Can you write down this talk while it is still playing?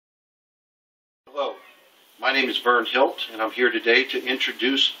Hello, my name is Vern Hilt, and I'm here today to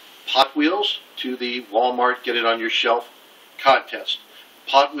introduce Potwheelz to the Walmart Get It On Your Shelf contest.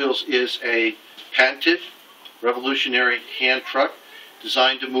 Potwheelz is a patented, revolutionary hand truck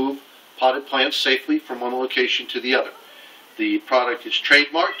designed to move potted plants safely from one location to the other. The product is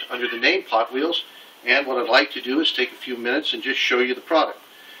trademarked under the name Potwheelz, and what I'd like to do is take a few minutes and just show you the product.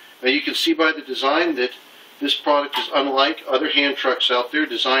 Now you can see by the design that this product is unlike other hand trucks out there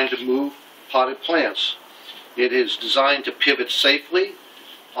designed to move potted plants. It is designed to pivot safely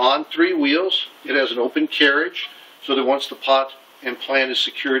on 3 wheels. It has an open carriage so that once the pot and plant is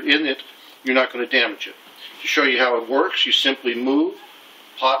secured in it, you're not going to damage it. To show you how it works, you simply move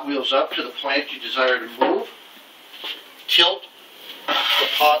Potwheelz up to the plant you desire to move, tilt the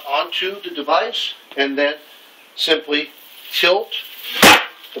pot onto the device, and then simply tilt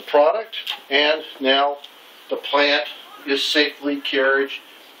the product, and now the plant is safely carried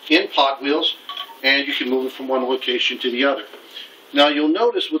in Potwheelz, and you can move it from one location to the other. Now you'll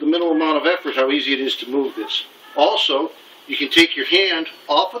notice with a minimal amount of effort how easy it is to move this. Also, you can take your hand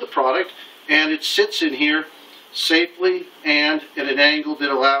off of the product and it sits in here safely and at an angle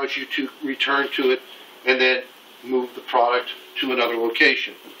that allows you to return to it and then move the product to another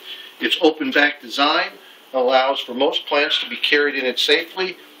location. Its open back design allows for most plants to be carried in it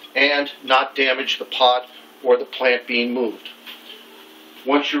safely and not damage the pot or the plant being moved.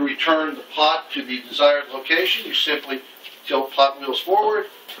 Once you return the pot to the desired location, you simply tilt Potwheelz forward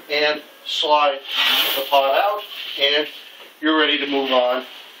and slide the pot out, and you're ready to move on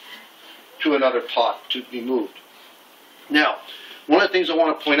to another pot to be moved. Now, one of the things I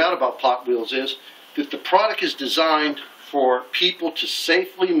want to point out about Potwheelz is that the product is designed for people to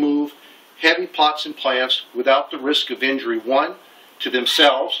safely move heavy pots and plants without the risk of injury, 1, to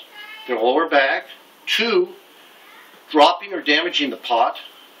themselves, their lower back, 2, dropping or damaging the pot,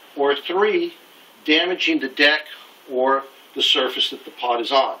 or 3, damaging the deck or the surface that the pot is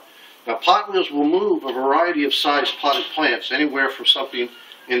on. Now, Potwheelz will move a variety of size potted plants, anywhere from something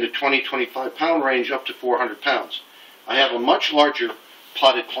in the 20-25 pound range up to 400 pounds. I have a much larger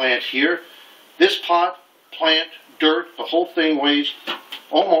potted plant here. This pot, plant, dirt, the whole thing weighs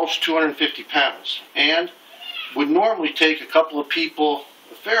almost 250 pounds and would normally take a couple of people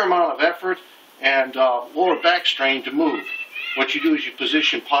a fair amount of effort and lower back strain to move. What you do is you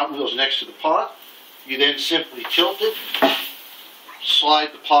position Potwheelz next to the pot. You then simply tilt it, slide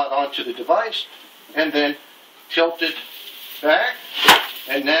the pot onto the device, and then tilt it back.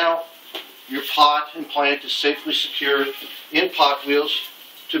 And now your pot and plant is safely secured in Potwheelz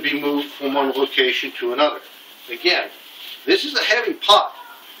to be moved from one location to another. Again, this is a heavy pot.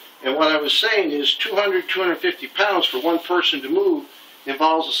 And what I was saying is 200-250 pounds for one person to move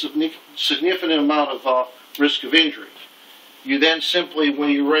involves a significant amount of risk of injury. You then simply, when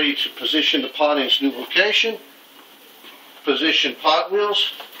you're ready to position the pot in its new location, position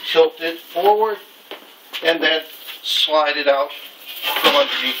Potwheelz, tilt it forward, and then slide it out from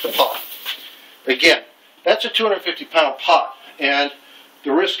underneath the pot. Again, that's a 250 pound pot, and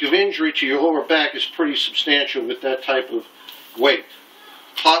the risk of injury to your lower back is pretty substantial with that type of weight.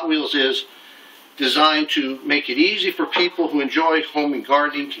 Potwheelz is designed to make it easy for people who enjoy home and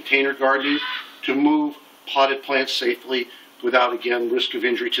gardening, container gardening, to move potted plants safely without, again, risk of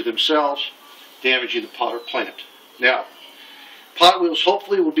injury to themselves, damaging the pot or plant. Now, Potwheelz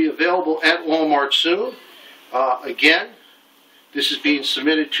hopefully will be available at Walmart soon. Again, this is being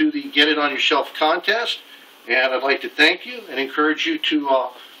submitted to the Get It On Your Shelf contest, and I'd like to thank you and encourage you to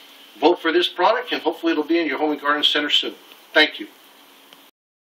vote for this product, and hopefully it'll be in your home and garden center soon. Thank you.